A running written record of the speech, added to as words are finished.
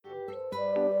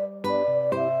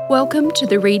Welcome to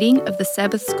the reading of the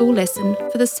Sabbath School lesson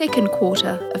for the second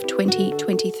quarter of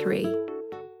 2023.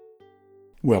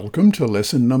 Welcome to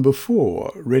lesson number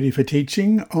 4, ready for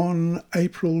teaching on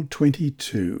April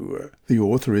 22. The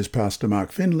author is Pastor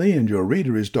Mark Finley and your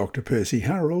reader is Dr. Percy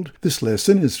Harold. This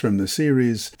lesson is from the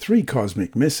series 3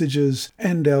 Cosmic Messages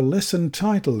and our lesson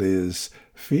title is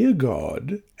Fear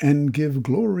God and Give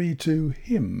Glory to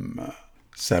Him.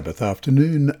 Sabbath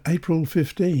afternoon, April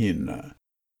 15.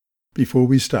 Before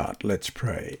we start, let's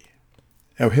pray.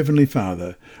 Our Heavenly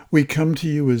Father, we come to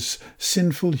you as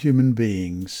sinful human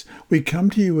beings. We come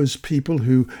to you as people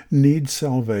who need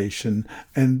salvation,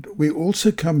 and we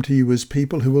also come to you as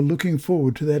people who are looking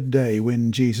forward to that day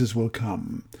when Jesus will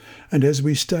come. And as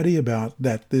we study about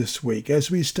that this week,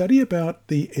 as we study about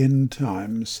the end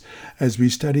times, as we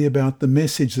study about the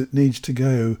message that needs to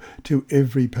go to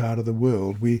every part of the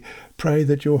world, we pray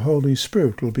that your Holy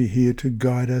Spirit will be here to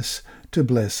guide us, to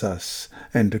bless us,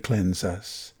 and to cleanse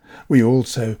us. We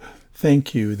also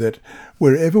thank you that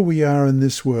wherever we are in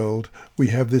this world, we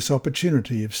have this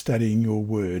opportunity of studying your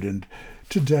word. And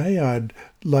today I'd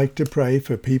like to pray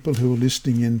for people who are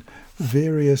listening in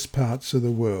various parts of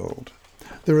the world.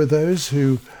 There are those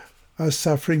who are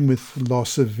suffering with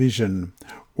loss of vision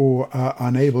or are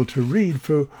unable to read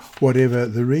for whatever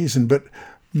the reason. But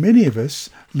many of us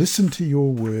listen to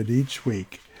your word each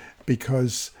week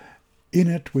because in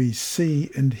it we see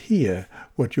and hear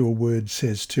what your word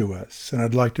says to us. And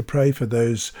I'd like to pray for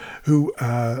those who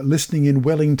are listening in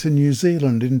Wellington, New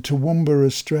Zealand, in Toowoomba,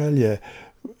 Australia.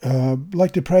 I'd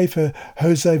like to pray for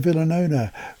Jose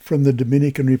Villanona from the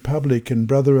Dominican Republic and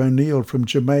Brother O'Neill from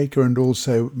Jamaica and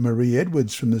also Marie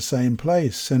Edwards from the same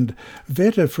place and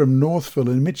Veta from Northville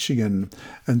in Michigan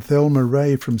and Thelma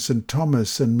Ray from St.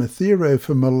 Thomas and Mathiro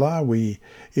from Malawi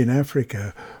in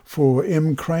Africa, for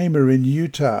M. Kramer in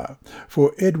Utah,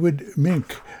 for Edward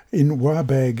Mink in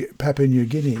Wabag, Papua New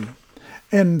Guinea,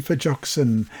 and for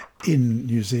Jockson in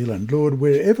New Zealand. Lord,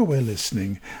 wherever we're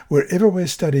listening, wherever we're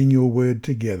studying your word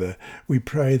together, we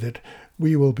pray that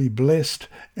we will be blessed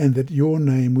and that your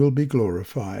name will be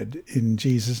glorified. In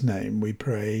Jesus' name we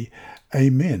pray.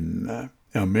 Amen.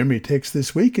 Our memory text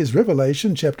this week is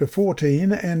Revelation chapter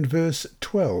 14 and verse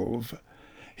 12.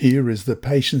 Here is the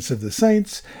patience of the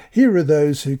saints. Here are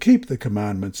those who keep the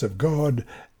commandments of God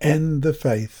and the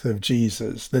faith of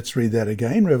Jesus. Let's read that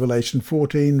again. Revelation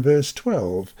 14 verse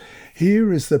 12.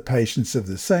 Here is the patience of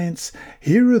the saints.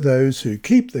 Here are those who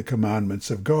keep the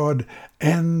commandments of God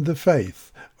and the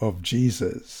faith of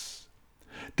Jesus.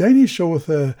 Danish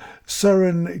author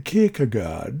Søren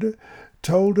Kierkegaard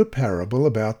told a parable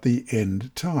about the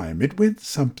end time. It went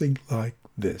something like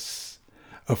this.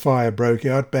 A fire broke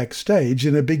out backstage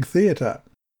in a big theatre.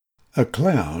 A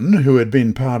clown, who had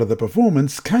been part of the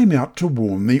performance, came out to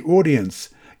warn the audience.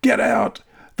 "Get out!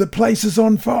 The place is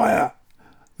on fire!"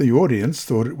 The audience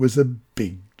thought it was a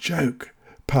big joke,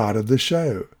 part of the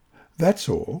show. That's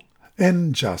all,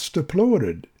 and just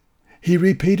applauded. He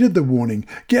repeated the warning,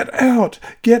 "Get out!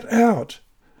 Get out!"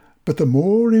 But the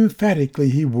more emphatically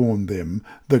he warned them,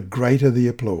 the greater the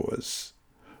applause.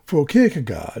 For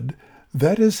Kierkegaard,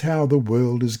 that is how the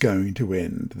world is going to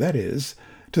end. That is,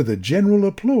 to the general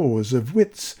applause of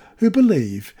wits who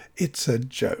believe it's a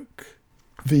joke.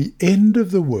 The end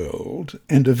of the world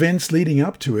and events leading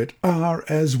up to it are,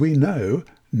 as we know,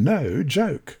 no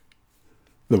joke.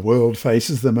 The world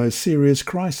faces the most serious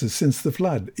crisis since the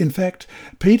flood. In fact,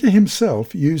 Peter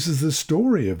himself uses the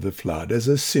story of the flood as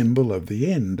a symbol of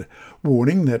the end,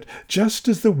 warning that just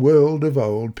as the world of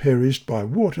old perished by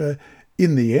water,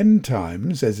 in the end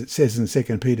times, as it says in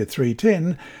 2 Peter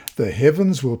 3:10, the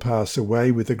heavens will pass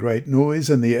away with a great noise,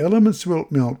 and the elements will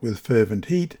melt with fervent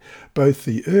heat. Both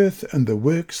the earth and the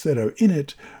works that are in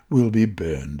it will be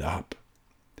burned up.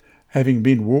 Having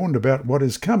been warned about what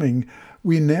is coming,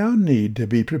 we now need to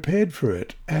be prepared for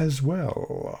it as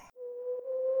well.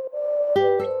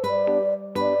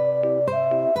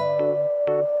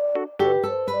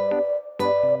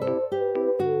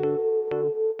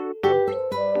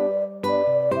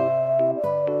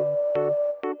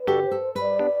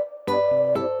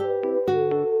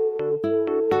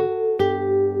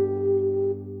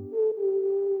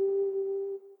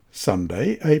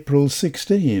 Sunday, April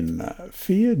 16.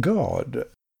 Fear God.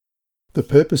 The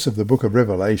purpose of the book of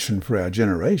Revelation for our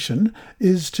generation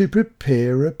is to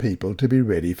prepare a people to be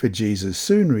ready for Jesus'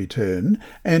 soon return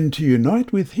and to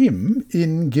unite with him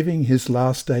in giving his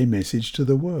last day message to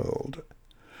the world.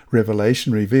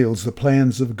 Revelation reveals the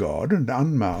plans of God and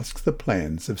unmasks the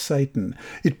plans of Satan.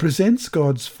 It presents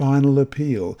God's final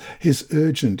appeal, his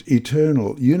urgent,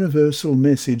 eternal, universal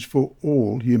message for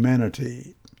all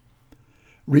humanity.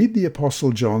 read the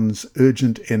Apostle John's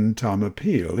urgent end-time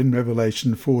appeal in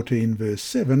Revelation 14 verse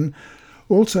 7.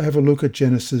 Also have a look at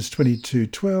Genesis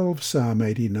 22:12, Psalm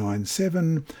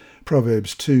 89:7,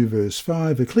 Proverbs 2 verse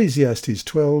 5, Ecclesiastes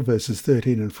 12 verses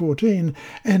 13 and 14,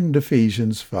 and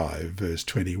Ephesians 5 verse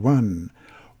 21.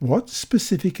 What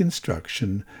specific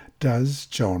instruction does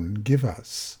John give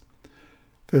us?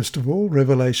 First of all,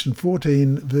 Revelation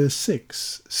 14 verse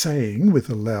 6, saying with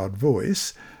a loud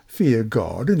voice, "Fear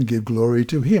God and give glory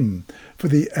to him, for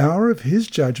the hour of his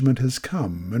judgment has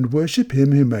come, and worship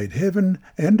him who made heaven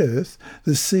and earth,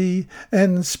 the sea,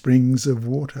 and springs of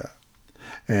water."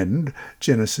 And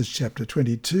Genesis chapter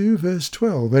 22 verse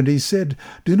 12, "And he said,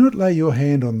 Do not lay your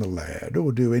hand on the lad,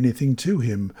 or do anything to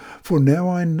him, for now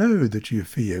I know that you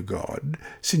fear God,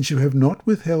 since you have not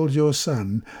withheld your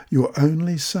son, your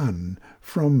only son,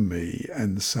 from me."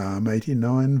 And Psalm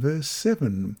 89 verse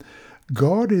 7.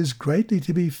 God is greatly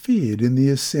to be feared in the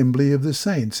assembly of the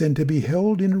saints, and to be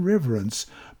held in reverence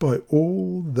by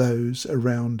all those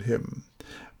around him.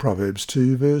 Proverbs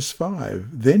 2 verse 5,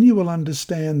 "Then you will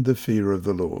understand the fear of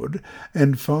the Lord,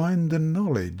 and find the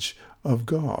knowledge of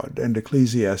God." And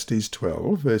Ecclesiastes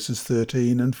 12 verses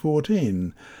 13 and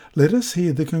 14. Let us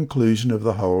hear the conclusion of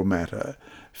the whole matter.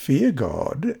 Fear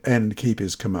God and keep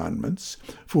his commandments,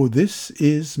 for this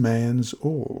is man's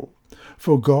all.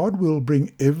 For God will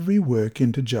bring every work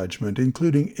into judgment,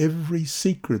 including every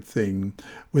secret thing,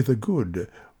 whether good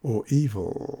or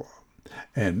evil.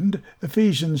 And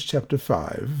Ephesians chapter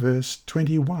 5 verse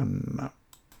 21,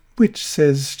 which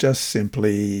says just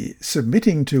simply,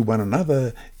 submitting to one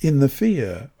another in the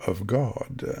fear of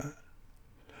God.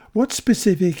 What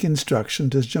specific instruction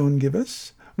does John give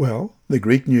us? Well, the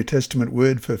Greek New Testament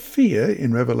word for fear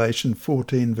in Revelation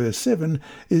 14 verse 7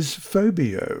 is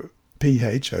phobeo,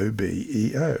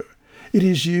 Phobeo. It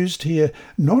is used here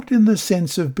not in the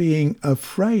sense of being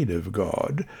afraid of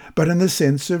God, but in the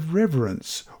sense of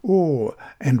reverence, awe,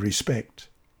 and respect.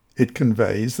 It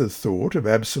conveys the thought of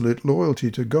absolute loyalty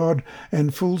to God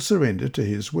and full surrender to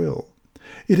his will.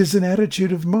 It is an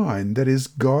attitude of mind that is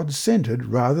God-centered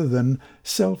rather than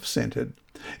self-centered.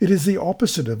 It is the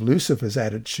opposite of Lucifer's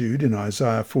attitude in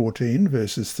Isaiah 14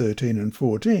 verses 13 and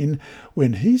 14,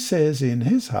 when he says in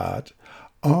his heart,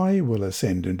 "I will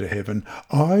ascend into heaven.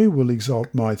 I will exalt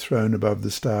my throne above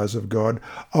the stars of God.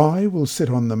 I will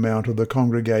sit on the mount of the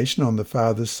congregation on the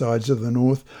farthest sides of the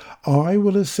north. I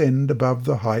will ascend above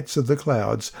the heights of the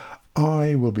clouds.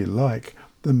 I will be like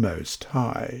the Most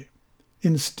High."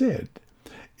 Instead,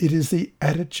 it is the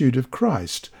attitude of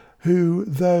Christ, who,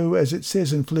 though, as it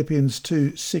says in Philippians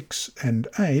 2, 6 and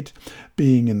 8,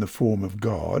 being in the form of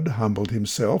God, humbled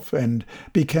himself and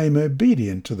became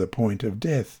obedient to the point of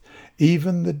death,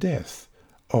 even the death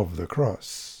of the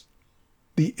cross.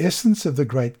 The essence of the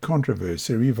great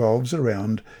controversy revolves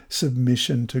around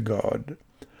submission to God.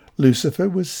 Lucifer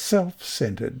was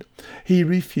self-centered. He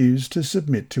refused to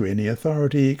submit to any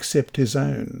authority except his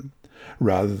own.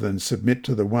 Rather than submit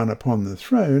to the one upon the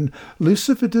throne,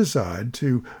 Lucifer desired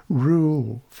to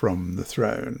rule from the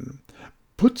throne.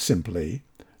 Put simply,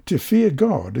 to fear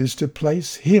God is to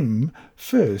place him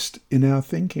first in our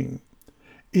thinking.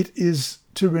 It is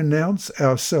to renounce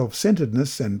our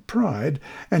self-centeredness and pride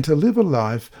and to live a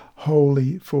life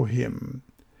wholly for him.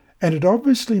 And it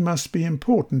obviously must be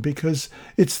important because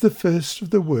it's the first of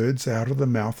the words out of the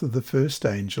mouth of the first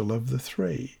angel of the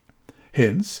three.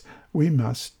 Hence, we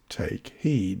must take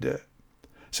heed.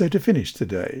 So to finish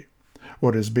today,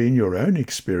 what has been your own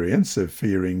experience of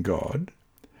fearing God?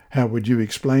 How would you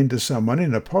explain to someone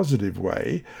in a positive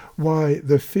way why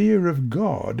the fear of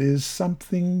God is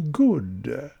something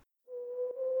good?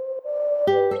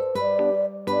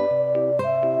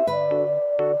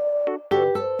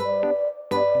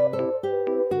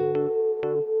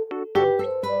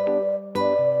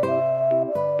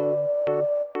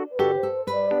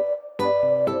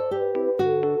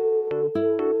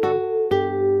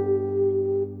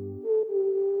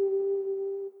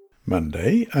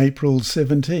 Monday, April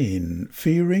 17,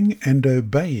 Fearing and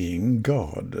Obeying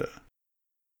God.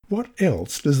 What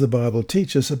else does the Bible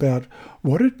teach us about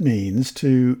what it means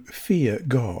to fear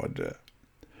God?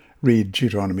 Read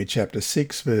Deuteronomy chapter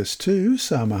 6, verse 2,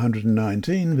 Psalm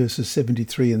 119, verses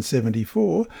 73 and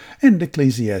 74, and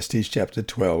Ecclesiastes chapter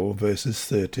 12, verses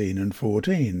 13 and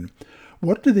 14.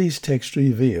 What do these texts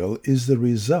reveal is the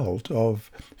result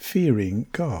of fearing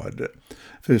God?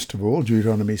 First of all,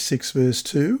 Deuteronomy 6 verse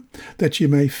 2, that you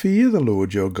may fear the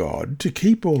Lord your God, to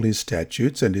keep all his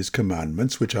statutes and his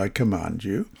commandments which I command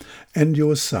you, and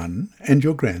your son and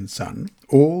your grandson,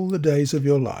 all the days of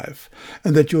your life,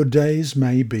 and that your days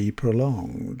may be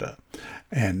prolonged.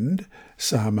 And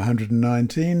Psalm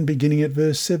 119, beginning at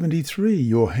verse 73,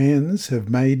 Your hands have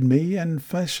made me and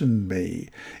fashioned me.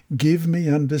 Give me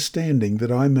understanding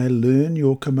that I may learn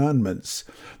your commandments.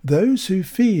 Those who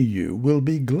fear you will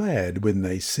be glad when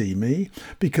they see me,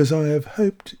 because I have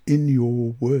hoped in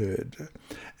your word.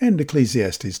 And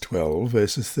Ecclesiastes 12,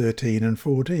 verses 13 and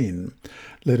 14.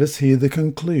 Let us hear the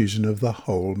conclusion of the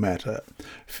whole matter.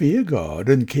 Fear God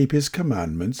and keep his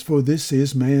commandments, for this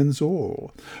is man's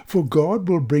all. For God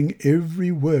will bring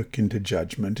every work into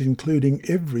judgment, including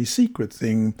every secret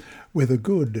thing, whether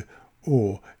good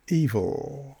or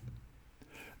evil.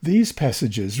 These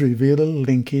passages reveal a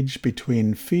linkage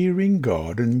between fearing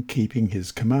God and keeping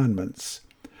his commandments.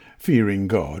 Fearing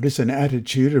God is an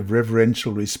attitude of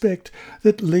reverential respect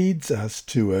that leads us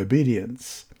to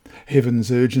obedience.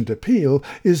 Heaven's urgent appeal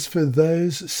is for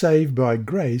those saved by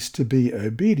grace to be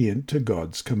obedient to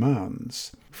God's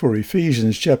commands. For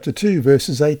Ephesians chapter 2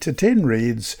 verses 8 to 10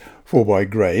 reads, For by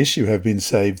grace you have been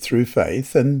saved through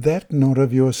faith, and that not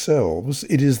of yourselves,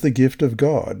 it is the gift of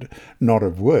God, not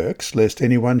of works, lest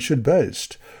anyone should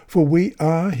boast. For we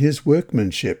are his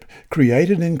workmanship,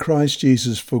 created in Christ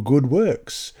Jesus for good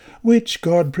works, which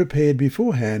God prepared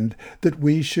beforehand that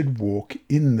we should walk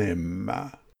in them.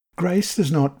 Grace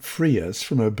does not free us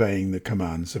from obeying the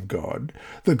commands of God.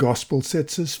 The gospel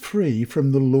sets us free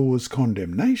from the law's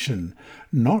condemnation,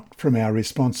 not from our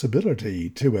responsibility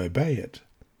to obey it.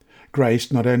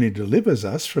 Grace not only delivers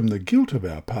us from the guilt of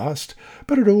our past,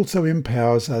 but it also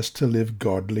empowers us to live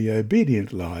godly,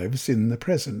 obedient lives in the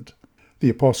present. The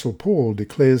Apostle Paul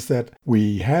declares that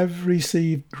we have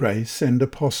received grace and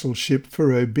apostleship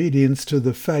for obedience to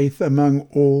the faith among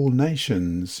all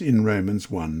nations in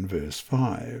Romans 1 verse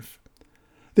 5.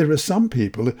 There are some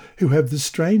people who have the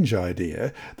strange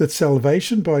idea that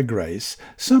salvation by grace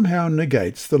somehow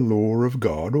negates the law of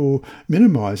God or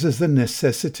minimizes the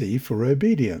necessity for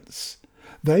obedience.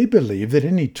 They believe that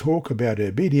any talk about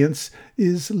obedience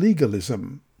is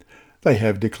legalism. They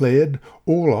have declared,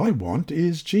 all I want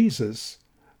is Jesus.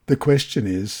 The question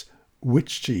is,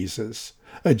 which Jesus?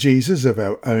 A Jesus of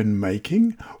our own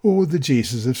making or the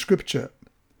Jesus of Scripture?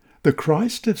 The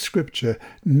Christ of Scripture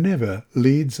never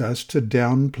leads us to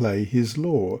downplay his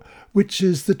law, which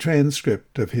is the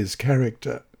transcript of his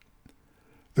character.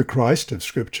 The Christ of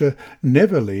Scripture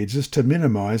never leads us to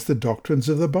minimize the doctrines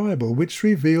of the Bible, which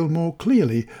reveal more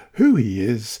clearly who he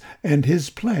is and his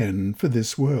plan for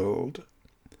this world.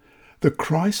 The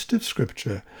Christ of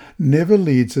Scripture never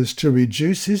leads us to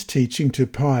reduce his teaching to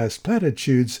pious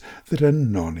platitudes that are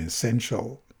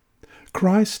non-essential.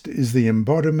 Christ is the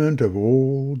embodiment of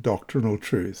all doctrinal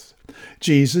truth.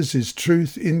 Jesus is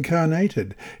truth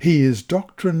incarnated. He is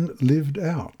doctrine lived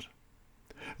out.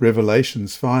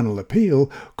 Revelation's final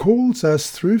appeal calls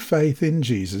us through faith in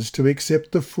Jesus to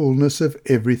accept the fullness of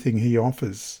everything he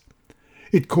offers.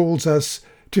 It calls us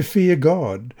to fear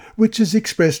God, which is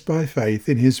expressed by faith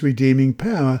in his redeeming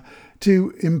power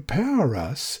to empower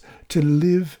us to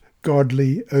live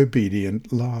godly,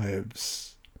 obedient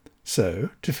lives. So,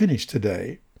 to finish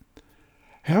today,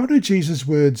 how do Jesus'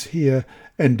 words here,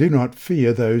 and do not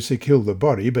fear those who kill the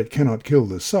body but cannot kill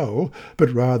the soul,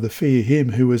 but rather fear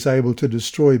him who is able to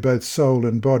destroy both soul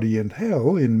and body in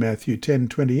hell, in Matthew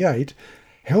 10:28,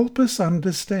 help us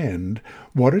understand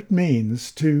what it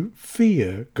means to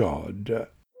fear God?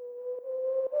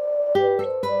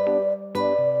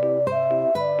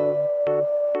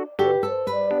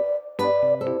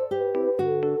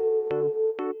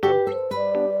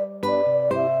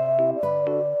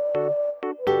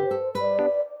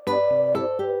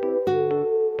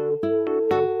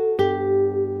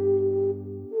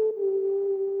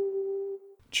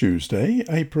 Tuesday,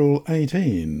 April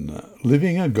 18.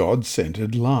 Living a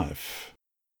God-centered life.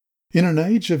 In an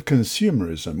age of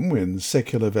consumerism, when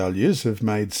secular values have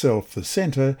made self the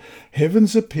centre,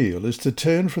 heaven's appeal is to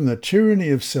turn from the tyranny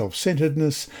of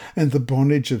self-centeredness and the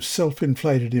bondage of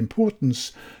self-inflated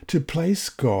importance to place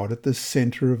God at the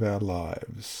centre of our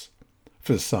lives.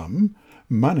 For some,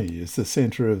 money is the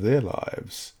centre of their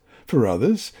lives. For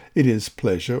others, it is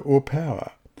pleasure or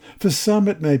power. For some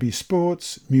it may be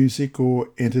sports, music, or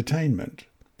entertainment.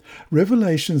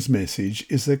 Revelation's message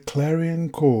is a clarion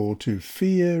call to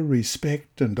fear,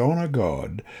 respect, and honour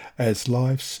God as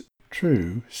life's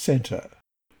true centre.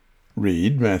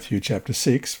 Read Matthew chapter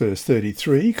 6, verse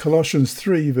 33, Colossians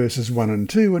 3, verses 1 and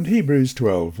 2, and Hebrews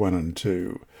 12, 1 and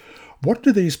 2. What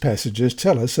do these passages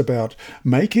tell us about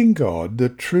making God the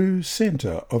true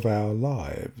centre of our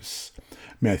lives?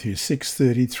 Matthew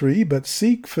 6:33, But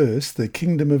seek first the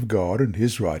kingdom of God and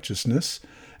his righteousness,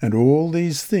 and all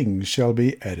these things shall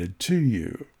be added to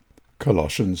you.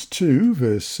 Colossians 2,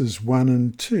 verses 1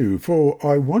 and 2, "For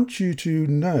I want you to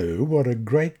know what a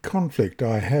great conflict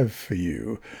I have for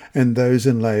you, and those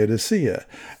in Laodicea,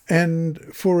 and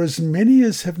for as many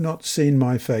as have not seen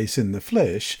my face in the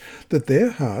flesh, that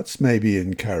their hearts may be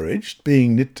encouraged,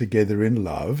 being knit together in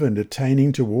love, and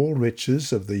attaining to all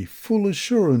riches of the full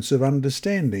assurance of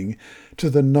understanding,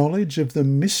 to the knowledge of the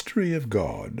mystery of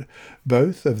God,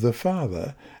 both of the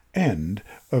Father and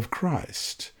of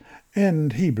Christ."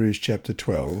 And Hebrews chapter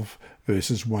 12,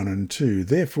 verses 1 and 2,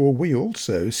 "Therefore we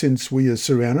also, since we are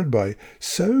surrounded by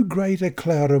so great a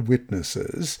cloud of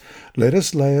witnesses, let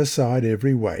us lay aside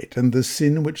every weight and the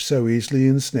sin which so easily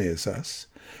ensnares us,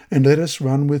 and let us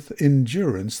run with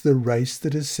endurance the race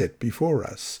that is set before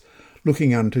us,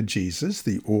 looking unto Jesus,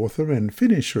 the author and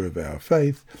finisher of our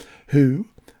faith, who,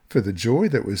 for the joy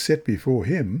that was set before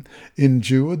him,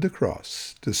 endured the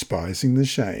cross, despising the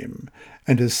shame,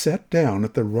 and has sat down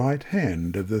at the right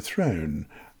hand of the throne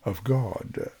of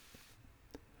God."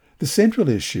 The central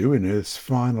issue in earth's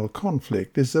final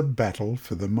conflict is a battle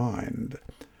for the mind.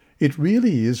 It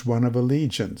really is one of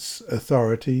allegiance,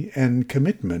 authority, and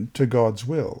commitment to God's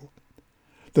will.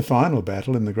 The final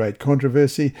battle in the great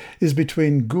controversy is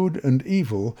between good and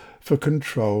evil for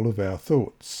control of our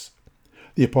thoughts.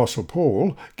 The Apostle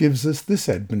Paul gives us this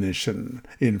admonition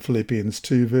in Philippians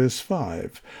 2 verse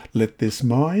 5, "Let this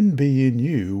mind be in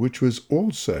you, which was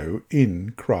also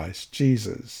in Christ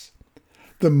Jesus."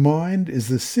 The mind is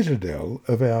the citadel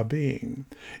of our being.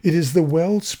 It is the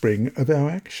wellspring of our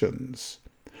actions.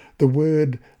 The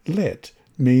word let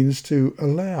means to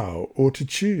allow or to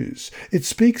choose. It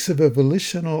speaks of a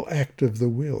volitional act of the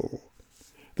will.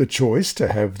 The choice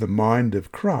to have the mind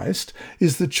of Christ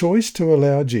is the choice to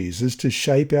allow Jesus to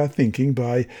shape our thinking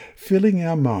by filling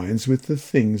our minds with the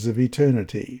things of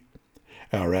eternity.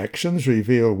 Our actions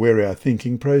reveal where our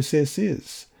thinking process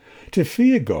is. To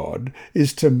fear God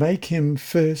is to make him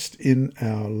first in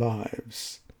our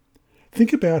lives.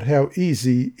 Think about how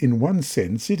easy, in one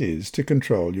sense, it is to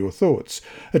control your thoughts,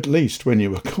 at least when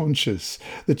you are conscious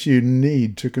that you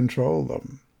need to control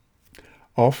them.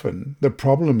 Often, the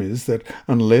problem is that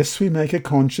unless we make a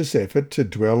conscious effort to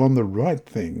dwell on the right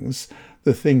things,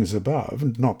 the things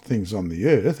above, not things on the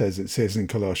earth, as it says in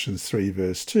Colossians 3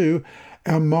 verse 2,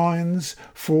 our minds,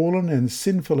 fallen and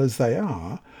sinful as they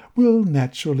are, will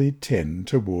naturally tend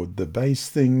toward the base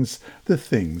things, the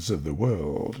things of the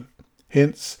world.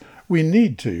 Hence, we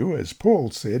need to, as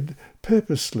Paul said,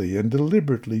 purposely and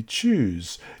deliberately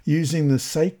choose, using the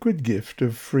sacred gift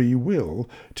of free will,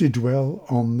 to dwell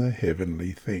on the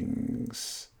heavenly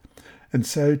things. And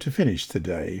so, to finish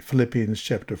today, Philippians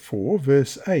chapter 4,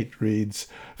 verse 8 reads,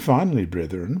 "Finally,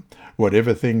 brethren,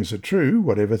 whatever things are true,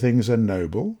 whatever things are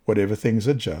noble, whatever things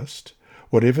are just,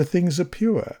 whatever things are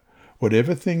pure,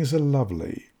 whatever things are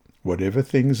lovely, whatever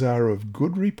things are of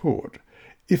good report,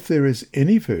 if there is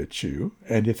any virtue,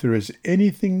 and if there is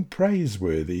anything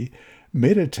praiseworthy,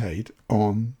 meditate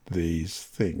on these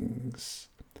things."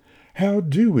 How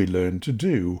do we learn to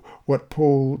do what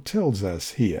Paul tells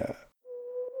us here?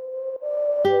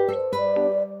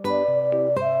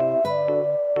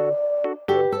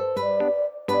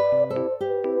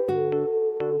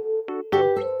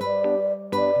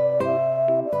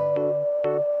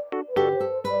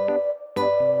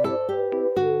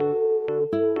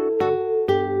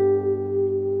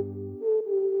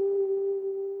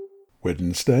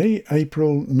 Wednesday,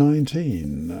 April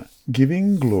 19.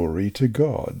 Giving Glory to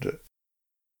God.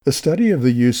 A study of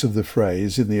the use of the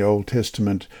phrase in the Old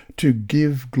Testament, "to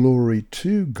give glory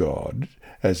to God,"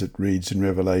 as it reads in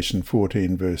Revelation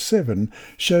 14 verse 7,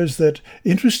 shows that,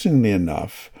 interestingly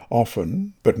enough,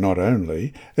 often, but not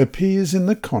only, appears in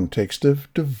the context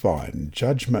of divine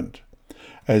judgment.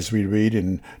 As we read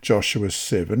in Joshua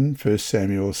 7, 1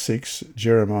 Samuel 6,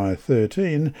 Jeremiah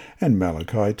 13, and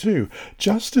Malachi 2,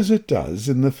 just as it does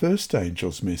in the first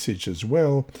angel's message as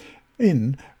well,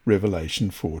 in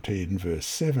Revelation 14, verse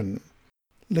 7.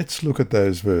 Let's look at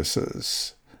those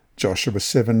verses. Joshua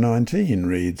 7:19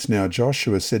 reads, "Now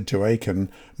Joshua said to Achan,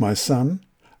 My son,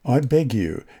 I beg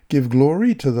you, give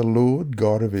glory to the Lord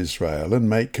God of Israel, and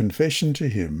make confession to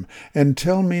him, and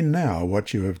tell me now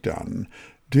what you have done.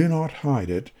 Do not hide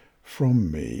it from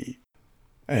me."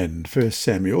 And 1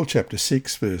 Samuel chapter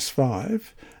 6, verse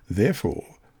 5,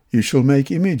 "Therefore you shall make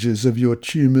images of your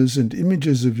tumors and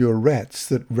images of your rats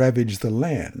that ravage the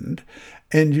land,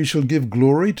 and you shall give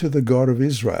glory to the God of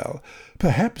Israel.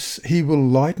 Perhaps he will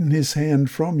lighten his hand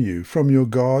from you, from your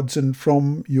gods, and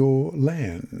from your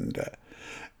land."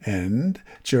 And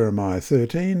Jeremiah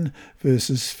 13,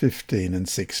 verses 15 and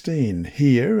 16.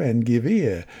 Hear and give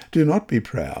ear. Do not be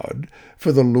proud,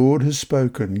 for the Lord has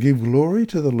spoken. Give glory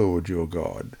to the Lord your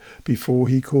God, before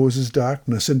he causes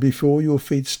darkness, and before your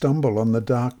feet stumble on the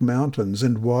dark mountains,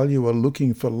 and while you are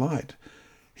looking for light.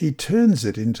 He turns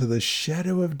it into the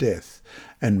shadow of death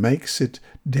and makes it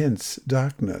dense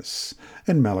darkness.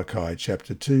 And Malachi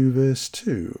chapter 2, verse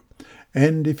 2.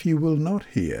 And if you will not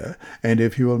hear, and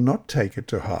if you will not take it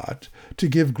to heart, to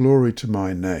give glory to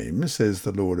my name, says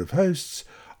the Lord of hosts,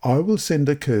 I will send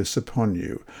a curse upon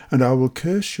you, and I will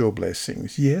curse your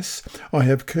blessings. Yes, I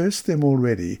have cursed them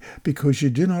already, because you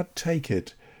do not take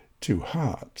it to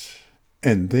heart.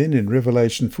 And then in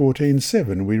Revelation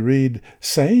 14:7 we read,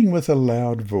 saying with a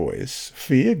loud voice,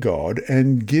 Fear God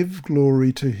and give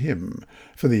glory to him,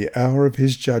 for the hour of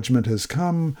his judgment has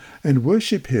come, and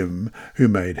worship him who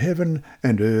made heaven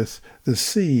and earth, the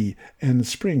sea and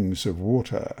springs of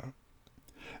water.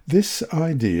 This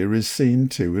idea is seen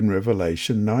too in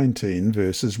Revelation 19,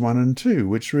 verses 1 and 2,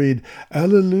 which read,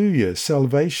 Alleluia,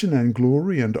 salvation and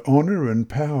glory and honour and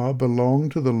power belong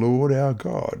to the Lord our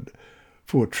God.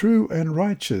 For true and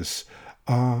righteous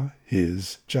are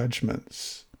his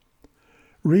judgments.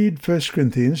 Read 1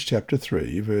 Corinthians chapter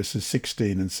 3, verses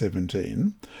 16 and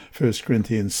 17, 1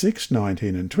 Corinthians 6,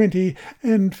 19 and 20,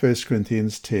 and 1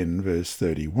 Corinthians 10, verse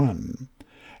 31.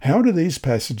 How do these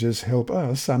passages help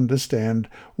us understand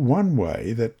one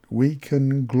way that we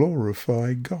can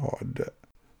glorify God?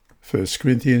 1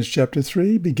 Corinthians chapter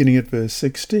 3, beginning at verse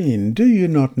 16. Do you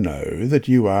not know that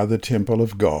you are the temple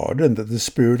of God, and that the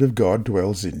Spirit of God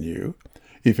dwells in you?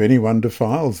 If anyone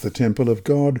defiles the temple of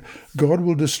God, God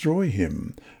will destroy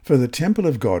him. For the temple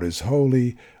of God is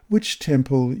holy, which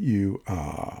temple you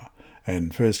are.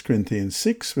 And 1 Corinthians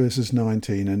 6, verses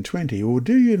 19 and 20. Or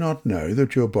do you not know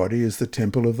that your body is the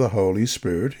temple of the Holy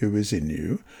Spirit who is in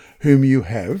you, whom you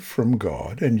have from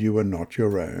God, and you are not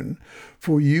your own?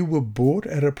 For you were bought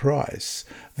at a price.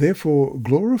 Therefore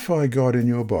glorify God in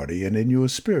your body and in your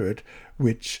spirit,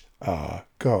 which are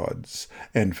God's.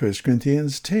 And 1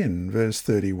 Corinthians 10, verse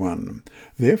 31.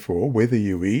 Therefore, whether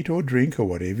you eat or drink or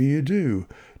whatever you do,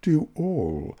 do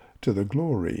all to the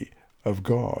glory of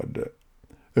God.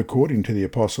 According to the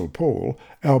Apostle Paul,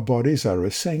 our bodies are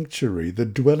a sanctuary, the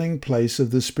dwelling place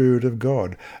of the Spirit of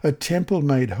God, a temple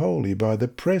made holy by the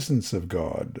presence of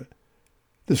God.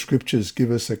 The Scriptures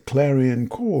give us a clarion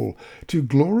call to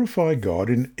glorify God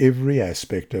in every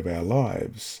aspect of our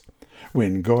lives.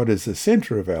 When God is the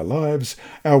centre of our lives,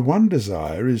 our one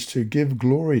desire is to give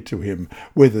glory to him,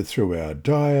 whether through our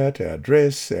diet, our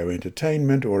dress, our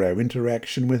entertainment, or our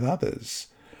interaction with others.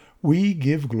 We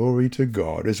give glory to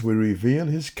God as we reveal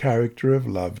his character of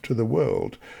love to the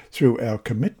world through our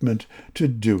commitment to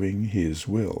doing his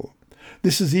will.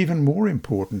 This is even more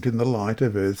important in the light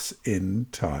of earth's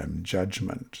end-time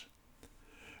judgment.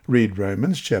 Read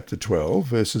Romans chapter 12,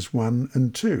 verses 1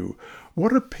 and 2.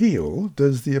 What appeal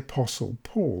does the Apostle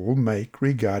Paul make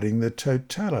regarding the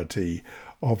totality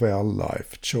of our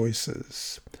life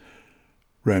choices?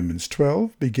 Romans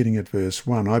 12, beginning at verse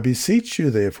 1. I beseech you,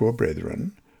 therefore,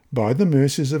 brethren, by the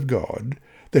mercies of God,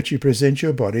 that you present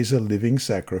your bodies a living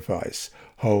sacrifice,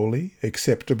 holy,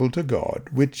 acceptable to God,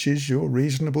 which is your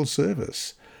reasonable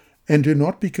service. And do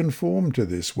not be conformed to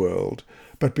this world,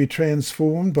 but be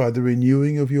transformed by the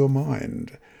renewing of your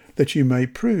mind, that you may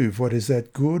prove what is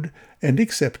that good and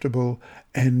acceptable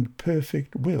and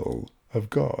perfect will of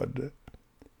God.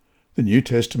 The New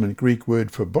Testament Greek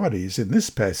word for bodies in this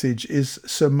passage is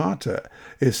somata,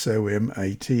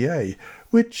 S-O-M-A-T-A,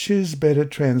 which is better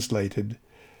translated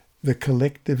the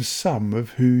collective sum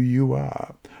of who you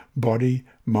are, body,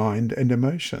 mind, and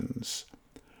emotions.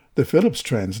 The Phillips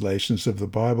translations of the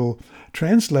Bible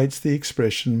translates the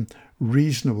expression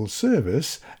reasonable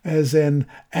service as an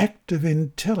act of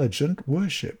intelligent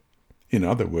worship. In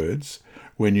other words,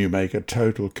 when you make a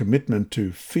total commitment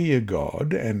to fear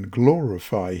God and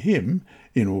glorify him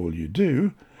in all you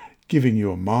do, giving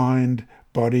your mind,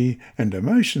 body, and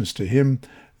emotions to him,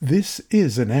 this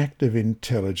is an act of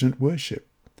intelligent worship.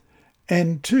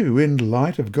 And too, in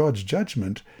light of God's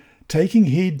judgment, taking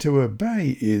heed to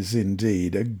obey is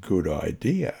indeed a good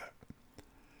idea.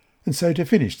 And so to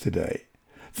finish today,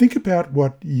 think about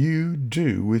what you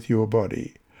do with your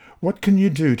body. What can you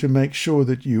do to make sure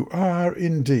that you are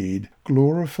indeed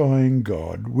glorifying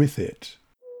God with it?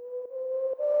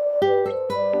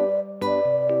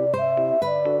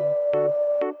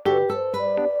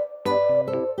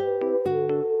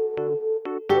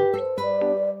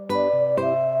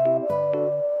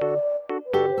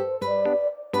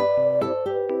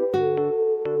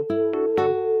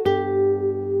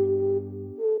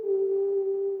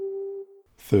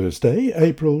 Thursday,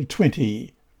 April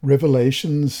 20.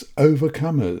 Revelation's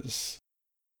Overcomers.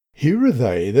 Here are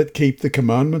they that keep the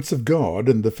commandments of God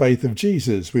and the faith of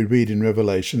Jesus, we read in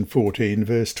Revelation 14,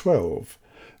 verse 12.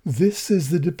 This is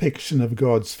the depiction of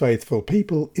God's faithful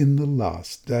people in the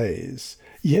last days.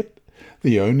 Yet,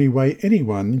 the only way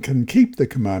anyone can keep the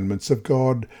commandments of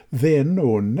God then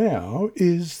or now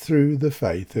is through the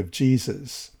faith of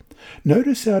Jesus.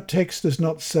 Notice our text does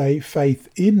not say faith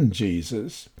in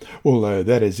Jesus, although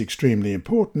that is extremely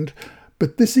important,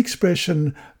 but this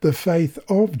expression, the faith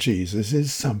of Jesus,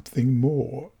 is something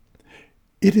more.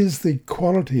 It is the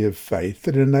quality of faith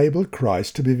that enabled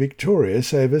Christ to be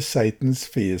victorious over Satan's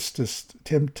fiercest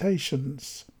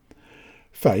temptations.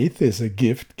 Faith is a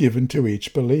gift given to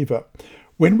each believer.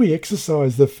 When we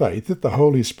exercise the faith that the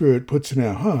Holy Spirit puts in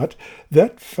our heart,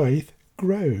 that faith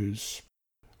grows.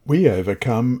 We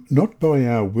overcome not by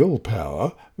our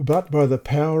willpower, but by the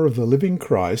power of the living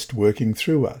Christ working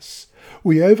through us.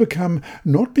 We overcome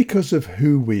not because of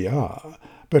who we are,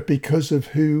 but because of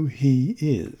who He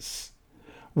is.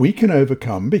 We can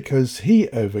overcome because He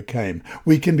overcame.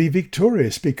 We can be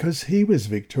victorious because He was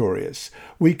victorious.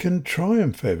 We can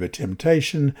triumph over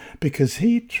temptation because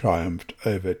He triumphed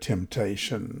over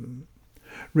temptation.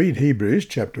 Read Hebrews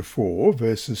chapter 4,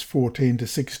 verses 14 to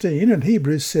 16 and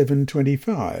Hebrews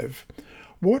 7:25.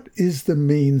 What is the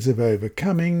means of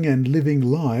overcoming and living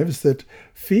lives that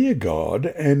fear God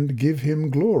and give Him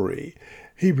glory?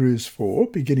 Hebrews 4,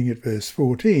 beginning at verse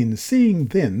 14, seeing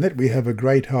then that we have a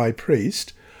great high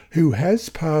priest, who has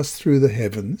passed through the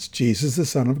heavens, Jesus the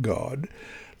Son of God,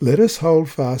 let us hold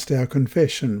fast our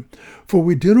confession. For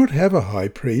we do not have a high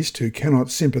priest who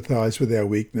cannot sympathize with our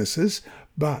weaknesses,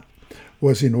 but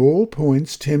was in all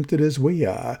points tempted as we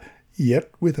are,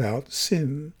 yet without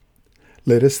sin.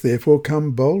 Let us therefore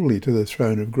come boldly to the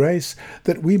throne of grace,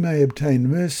 that we may obtain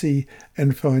mercy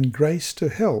and find grace to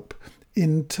help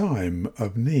in time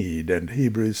of need. And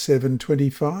Hebrews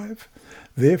 7:25.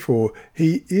 Therefore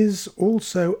He is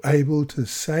also able to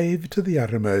save to the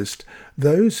uttermost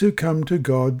those who come to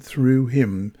God through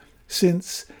Him,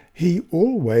 since He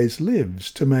always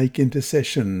lives to make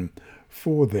intercession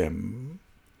for them.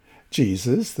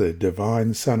 Jesus, the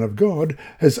divine Son of God,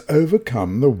 has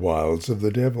overcome the wiles of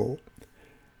the devil.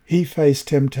 He faced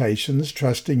temptations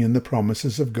trusting in the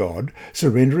promises of God,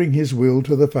 surrendering His will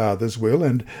to the Father's will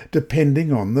and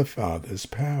depending on the Father's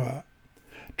power.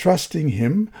 Trusting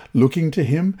Him, looking to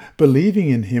Him, believing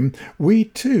in Him, we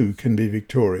too can be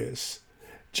victorious.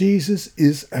 Jesus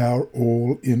is our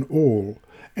all in all,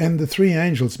 and the three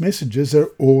angels' messages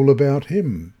are all about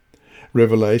Him.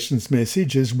 Revelation's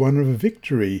message is one of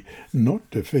victory, not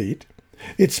defeat.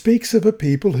 It speaks of a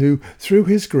people who, through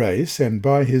His grace and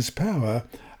by His power,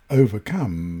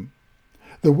 overcome.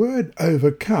 The word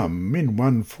overcome, in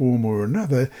one form or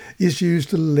another, is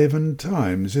used 11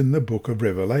 times in the book of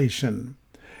Revelation.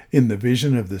 In the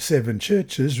vision of the 7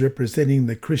 churches representing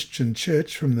the Christian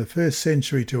church from the 1st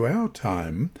century to our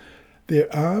time, there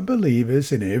are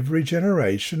believers in every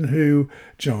generation who,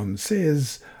 John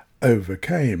says,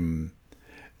 overcame.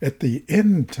 At the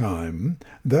end time,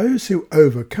 those who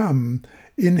overcome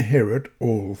inherit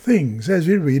all things, as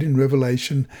we read in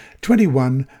Revelation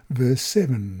 21, verse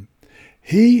 7.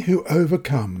 He who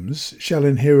overcomes shall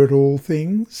inherit all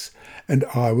things, and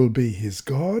I will be his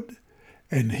God,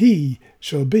 and he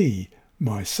shall be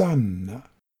my son.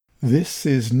 This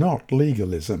is not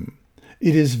legalism.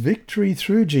 It is victory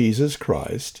through Jesus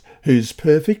Christ, whose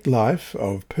perfect life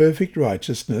of perfect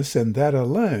righteousness, and that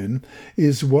alone,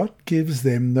 is what gives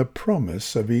them the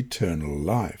promise of eternal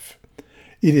life.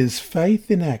 It is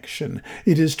faith in action.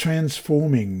 It is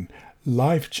transforming,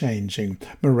 life-changing,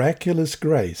 miraculous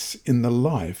grace in the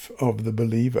life of the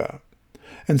believer.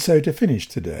 And so to finish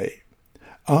today,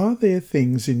 are there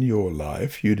things in your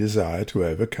life you desire to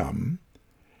overcome?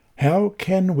 How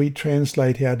can we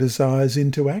translate our desires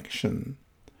into action?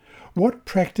 What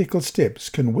practical steps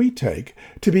can we take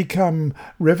to become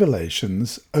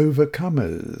Revelation's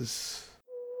overcomers?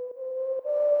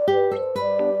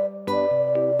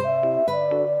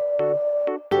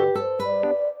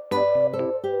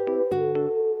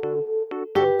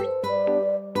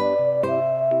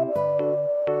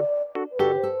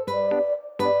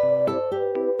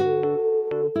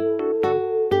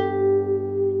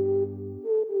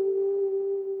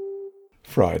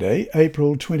 Friday,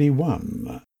 April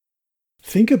 21.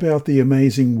 Think about the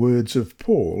amazing words of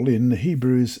Paul in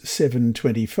Hebrews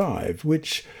 7:25,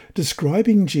 which,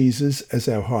 describing Jesus as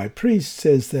our high priest,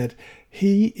 says that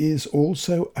he is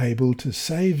also able to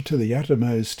save to the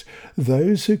uttermost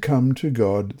those who come to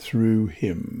God through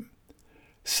him.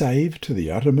 Save to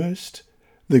the uttermost?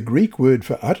 The Greek word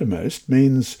for uttermost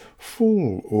means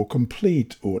full or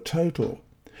complete or total.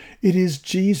 It is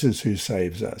Jesus who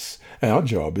saves us. Our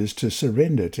job is to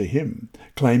surrender to him,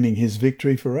 claiming his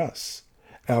victory for us.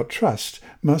 Our trust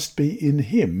must be in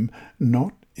him,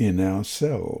 not in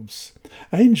ourselves.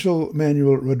 Angel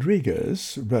Manuel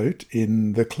Rodriguez wrote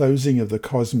in The Closing of the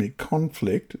Cosmic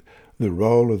Conflict, The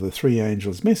Role of the Three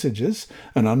Angels' Messages,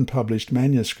 an unpublished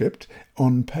manuscript,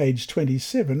 on page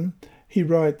 27, he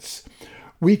writes,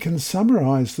 "We can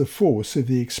summarize the force of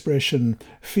the expression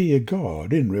fear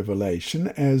God in Revelation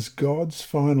as God's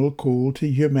final call to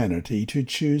humanity to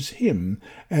choose him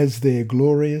as their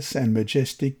glorious and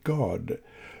majestic God,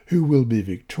 who will be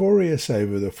victorious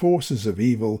over the forces of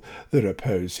evil that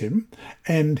oppose him,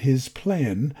 and his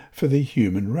plan for the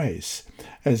human race."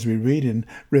 As we read in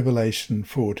Revelation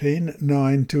 14,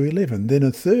 9-11, "Then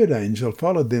a third angel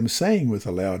followed them, saying with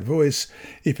a loud voice,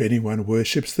 'If anyone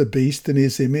worships the beast and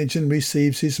his image and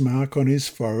receives his mark on his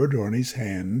forehead or on his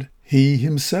hand, he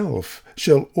himself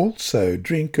shall also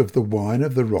drink of the wine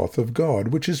of the wrath of God,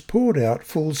 which is poured out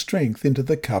full strength into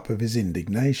the cup of his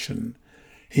indignation.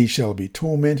 He shall be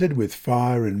tormented with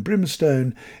fire and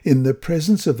brimstone in the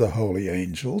presence of the holy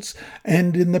angels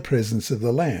and in the presence of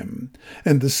the Lamb.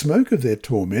 And the smoke of their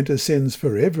torment ascends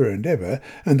for ever and ever,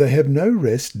 and they have no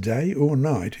rest day or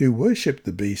night who worship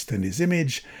the beast and his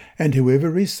image, and whoever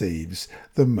receives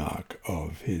the mark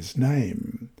of his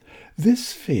name.'"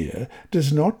 This fear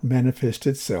does not manifest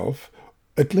itself,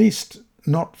 at least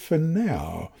not for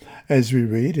now, as we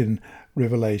read in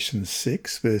Revelation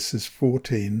 6, verses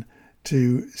 14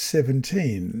 to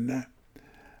 17.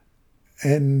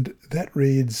 And that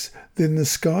reads, "Then the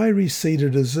sky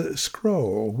receded as a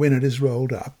scroll when it is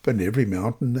rolled up, and every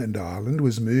mountain and island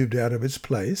was moved out of its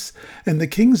place, and the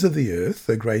kings of the earth,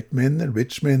 the great men, the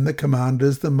rich men, the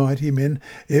commanders, the mighty men,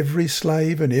 every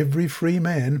slave and every free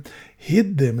man,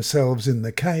 hid themselves in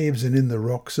the caves and in the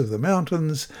rocks of the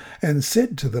mountains, and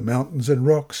said to the mountains and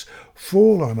rocks,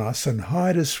 'Fall on us and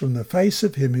hide us from the face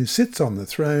of him who sits on the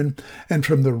throne and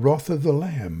from the wrath of the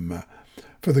Lamb.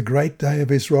 For the great day of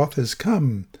his wrath has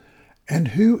come, and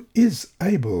who is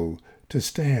able to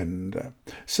stand?'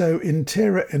 So in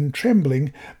terror and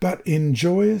trembling, but in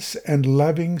joyous and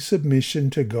loving submission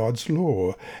to God's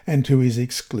law and to his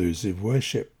exclusive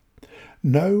worship.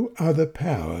 No other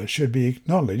power should be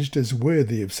acknowledged as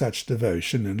worthy of such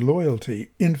devotion and loyalty.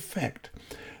 In fact,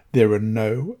 there are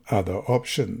no other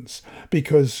options,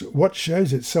 because what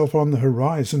shows itself on the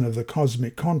horizon of the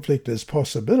cosmic conflict as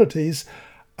possibilities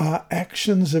are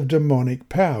actions of demonic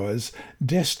powers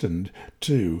destined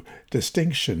to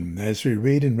distinction, as we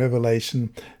read in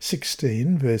Revelation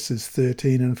 16, verses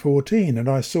 13 and 14. "And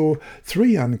I saw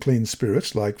 3 unclean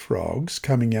spirits like frogs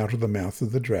coming out of the mouth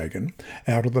of the dragon,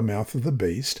 out of the mouth of the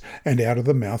beast, and out of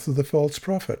the mouth of the false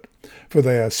prophet. For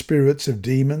they are spirits of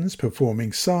demons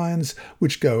performing signs,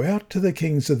 which go out to the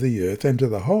kings of the earth and to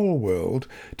the whole world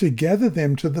to gather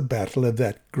them to the battle of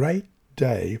that great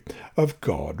day of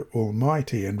God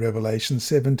Almighty." In Revelation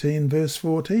 17, verse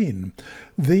 14,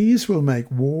 "These will make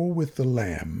war with the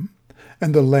Lamb,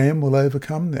 and the Lamb will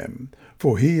overcome them.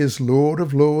 For he is Lord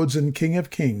of lords and King of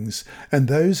kings, and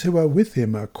those who are with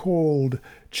him are called,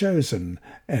 chosen,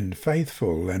 and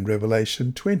faithful." And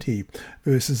Revelation 20,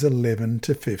 verses 11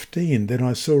 to 15, "Then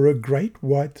I saw a great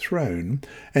white throne,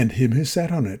 and him who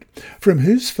sat on it, from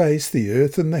whose face the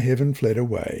earth and the heaven fled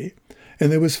away,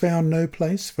 and there was found no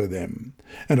place for them.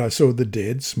 And I saw the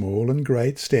dead, small and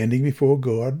great, standing before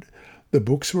God. The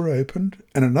books were opened,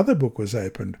 and another book was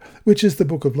opened, which is the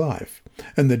book of life.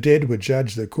 And the dead were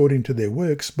judged according to their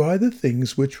works by the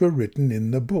things which were written in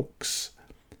the books.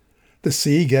 The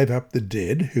sea gave up the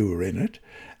dead who were in it,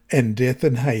 and death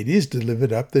and Hades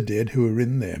delivered up the dead who were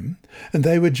in them, and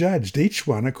they were judged, each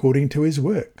one according to his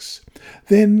works.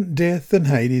 Then death and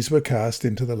Hades were cast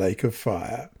into the lake of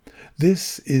fire.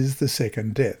 This is the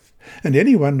second death, and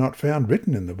anyone not found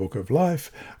written in the book of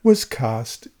life was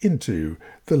cast into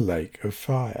the lake of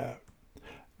fire."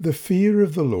 The fear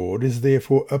of the Lord is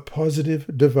therefore a positive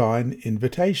divine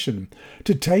invitation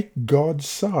to take God's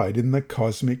side in the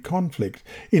cosmic conflict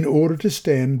in order to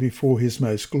stand before his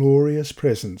most glorious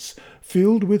presence,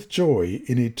 filled with joy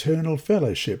in eternal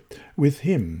fellowship with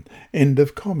him. End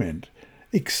of comment.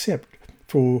 Except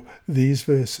for these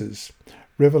verses.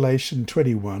 Revelation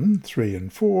 21, 3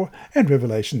 and 4, and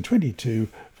Revelation 22,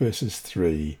 verses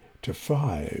 3 to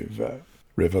 5.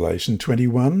 Revelation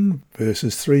 21,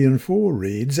 verses 3 and 4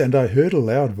 reads, "And I heard a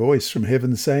loud voice from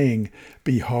heaven saying,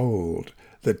 'Behold,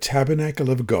 The tabernacle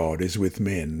of God is with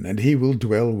men, and he will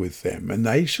dwell with them, and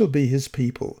they shall be his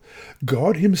people.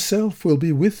 God himself will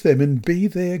be with them and be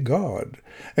their God.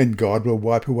 And God will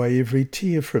wipe away every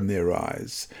tear from their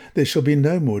eyes. There shall be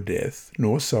no more death,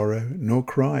 nor sorrow, nor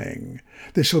crying.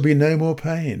 There shall be no more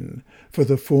pain, for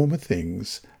the former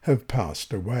things have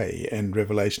passed away. And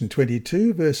Revelation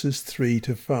 22, verses 3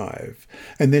 to 5.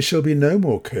 And there shall be no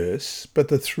more curse, but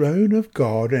the throne of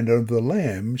God and of the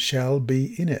Lamb shall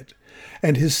be in it,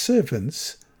 and his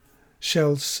servants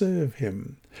shall serve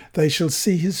him. They shall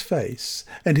see his face,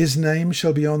 and his name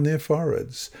shall be on their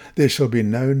foreheads. There shall be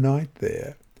no night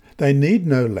there. They need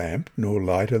no lamp nor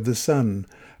light of the sun,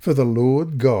 for the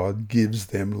Lord God gives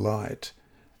them light,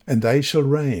 and they shall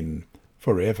reign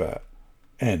forever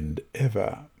and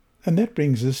ever. And that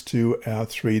brings us to our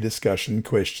 3 discussion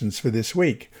questions for this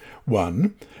week.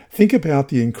 1. Think about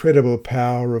the incredible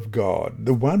power of God,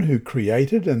 the one who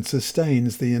created and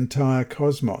sustains the entire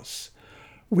cosmos.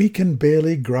 We can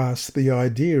barely grasp the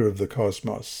idea of the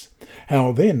cosmos.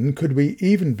 How then could we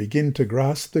even begin to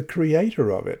grasp the creator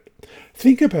of it?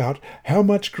 Think about how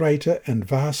much greater and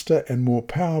vaster and more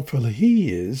powerful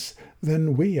he is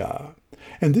than we are.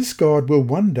 And this God will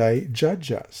one day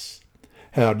judge us.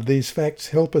 How do these facts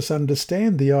help us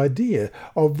understand the idea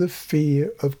of the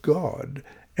fear of God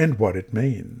and what it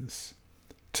means?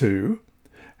 2.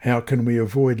 How can we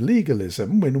avoid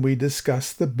legalism when we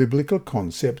discuss the biblical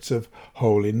concepts of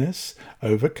holiness,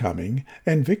 overcoming,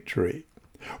 and victory?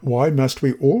 Why must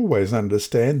we always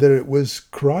understand that it was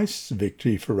Christ's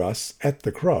victory for us at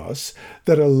the cross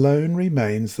that alone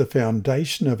remains the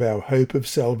foundation of our hope of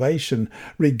salvation,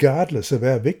 regardless of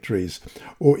our victories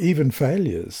or even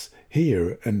failures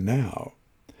here and now?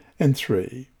 And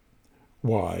 3.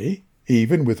 Why,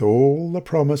 even with all the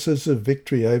promises of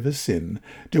victory over sin,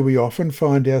 do we often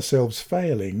find ourselves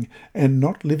failing and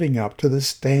not living up to the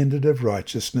standard of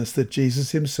righteousness that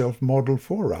Jesus himself modeled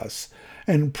for us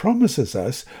and promises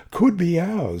us could be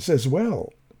ours as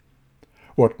well?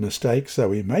 What mistakes are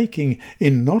we making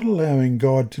in not allowing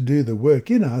God to do the work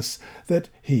in us that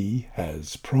he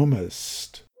has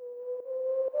promised?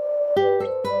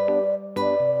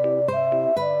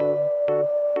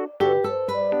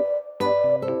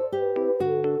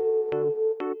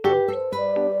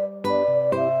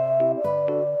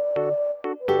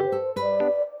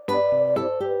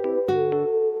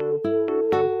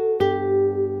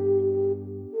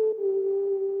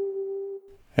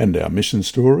 And our mission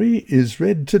story is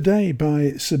read today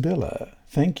by Sibylla.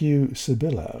 Thank you,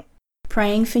 Sibylla.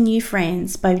 Praying for New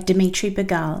Friends by Dimitri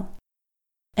Begal.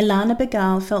 Ilana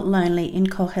Begal felt lonely in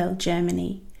Kochel,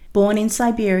 Germany. Born in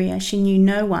Siberia, she knew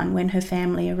no one when her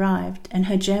family arrived, and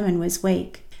her German was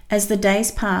weak. As the days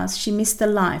passed, she missed the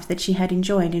life that she had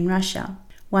enjoyed in Russia.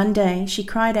 One day, she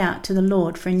cried out to the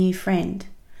Lord for a new friend.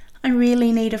 "I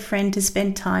really need a friend to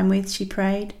spend time with," she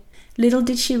prayed. Little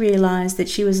did she realize that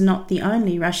she was not the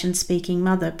only Russian-speaking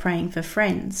mother praying for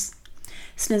friends.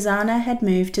 Snezana had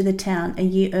moved to the town a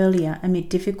year earlier amid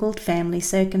difficult family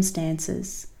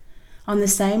circumstances. On the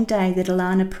same day that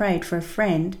Ilana prayed for a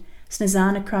friend,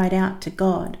 Snezana cried out to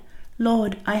God,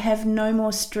 "Lord, I have no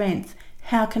more strength.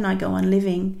 How can I go on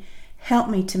living? Help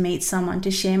me to meet someone to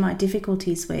share my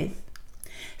difficulties with."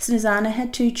 Snezana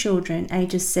had 2 children,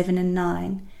 ages 7 and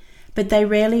 9, but they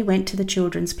rarely went to the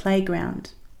children's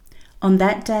playground. On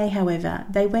that day, however,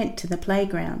 they went to the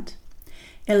playground.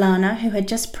 Ilana, who had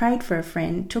just prayed for a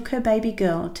friend, took her baby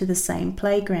girl to the same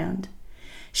playground.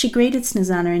 She greeted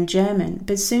Snezana in German,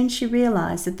 but soon she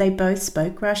realized that they both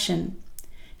spoke Russian.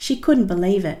 She couldn't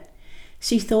believe it.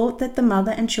 She thought that the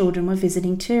mother and children were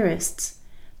visiting tourists,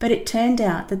 but it turned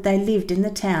out that they lived in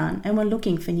the town and were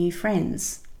looking for new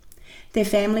friends. Their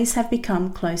families have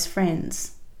become close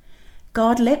friends.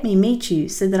 "God let me meet you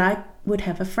so that I would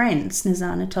have a friend,"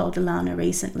 Snezana told Ilana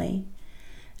recently.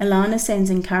 Ilana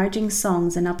sends encouraging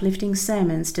songs and uplifting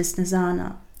sermons to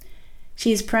Snezana.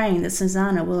 She is praying that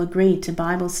Snezana will agree to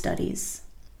Bible studies.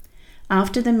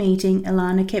 After the meeting,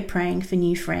 Ilana kept praying for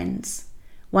new friends.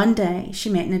 One day,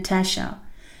 she met Natasha,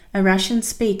 a Russian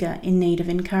speaker in need of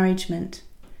encouragement.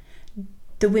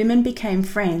 The women became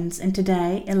friends, and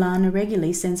today Ilana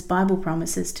regularly sends Bible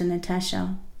promises to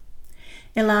Natasha.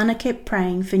 Ilana kept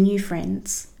praying for new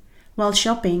friends. While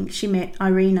shopping, she met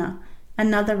Irina,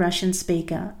 another Russian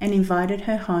speaker, and invited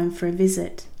her home for a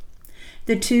visit.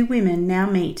 The 2 women now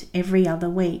meet every other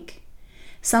week.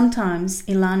 Sometimes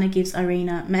Ilana gives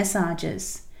Irina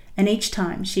massages, and each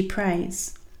time she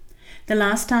prays. The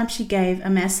last time she gave a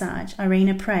massage,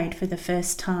 Irina prayed for the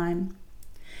first time.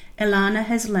 Ilana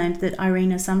has learned that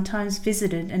Irina sometimes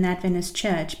visited an Adventist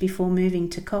church before moving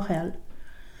to Kochel.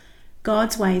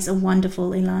 "God's ways are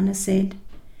wonderful," Ilana said.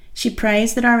 She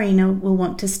prays that Irina will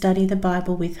want to study the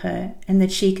Bible with her and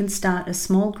that she can start a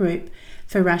small group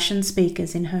for Russian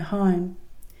speakers in her home.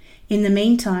 In the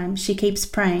meantime, she keeps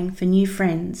praying for new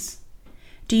friends.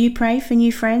 Do you pray for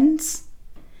new friends?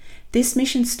 This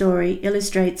mission story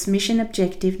illustrates mission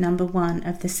objective number 1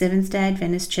 of the Seventh-day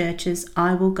Adventist Church's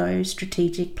I Will Go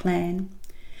strategic plan: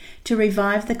 to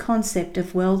revive the concept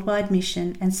of worldwide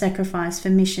mission and sacrifice for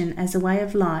mission as a way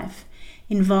of life,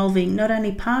 involving not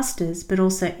only pastors but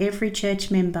also every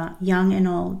church member, young and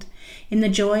old, in the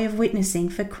joy of witnessing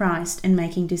for Christ and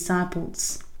making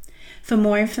disciples. For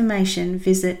more information,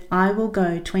 visit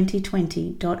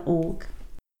iwillgo2020.org.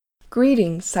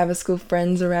 Greetings, Sabbath School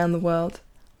friends around the world.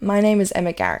 My name is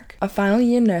Emma Garrick, a final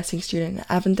year nursing student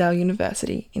at Avondale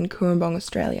University in Cooranbong,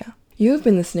 Australia. You have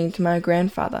been listening to my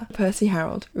grandfather, Percy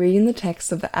Harold, reading the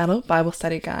text of the Adult Bible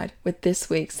Study Guide with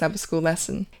this week's Sabbath School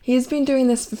lesson. He has been doing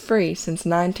this for free since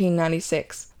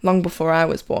 1996, long before I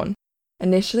was born.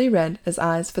 Initially read as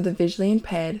Eyes for the Visually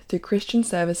Impaired through Christian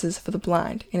Services for the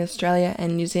Blind in Australia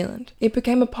and New Zealand, it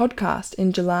became a podcast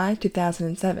in July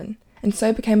 2007, and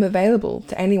so became available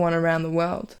to anyone around the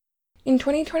world. In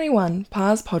 2021,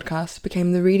 PA's podcast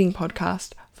became the reading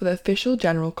podcast for the official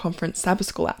General Conference Sabbath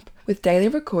School app, with daily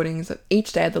recordings of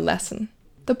each day of the lesson.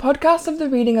 The podcasts of the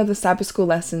reading of the Sabbath School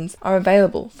lessons are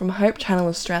available from Hope Channel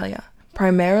Australia,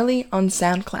 primarily on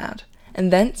SoundCloud,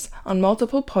 and thence on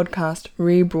multiple podcast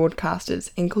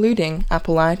rebroadcasters, including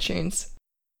Apple iTunes.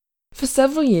 For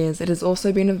several years, it has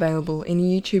also been available in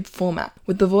YouTube format,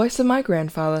 with the voice of my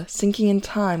grandfather syncing in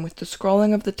time with the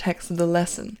scrolling of the text of the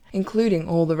lesson, including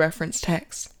all the reference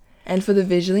texts. And for the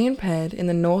visually impaired in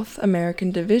the North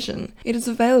American division, it is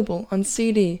available on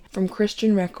CD from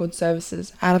Christian Record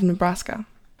Services out of Nebraska.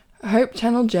 Hope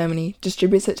Channel Germany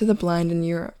distributes it to the blind in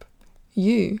Europe.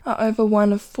 You are over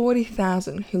one of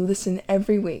 40,000 who listen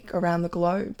every week around the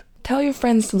globe. Tell your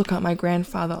friends to look up my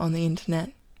grandfather on the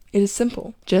internet. It is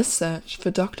simple. Just search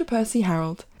for Dr. Percy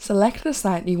Harold, select the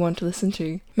site you want to listen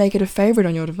to, make it a favourite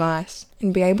on your device,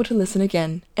 and be able to listen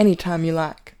again anytime you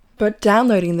like. But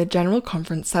downloading the General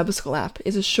Conference Sabbath School app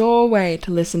is a sure way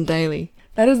to listen daily.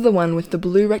 That is the one with the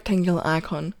blue rectangular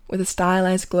icon, with a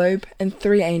stylized globe and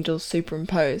 3 angels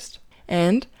superimposed.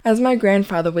 And, as my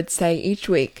grandfather would say each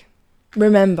week,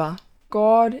 remember,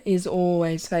 God is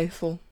always faithful.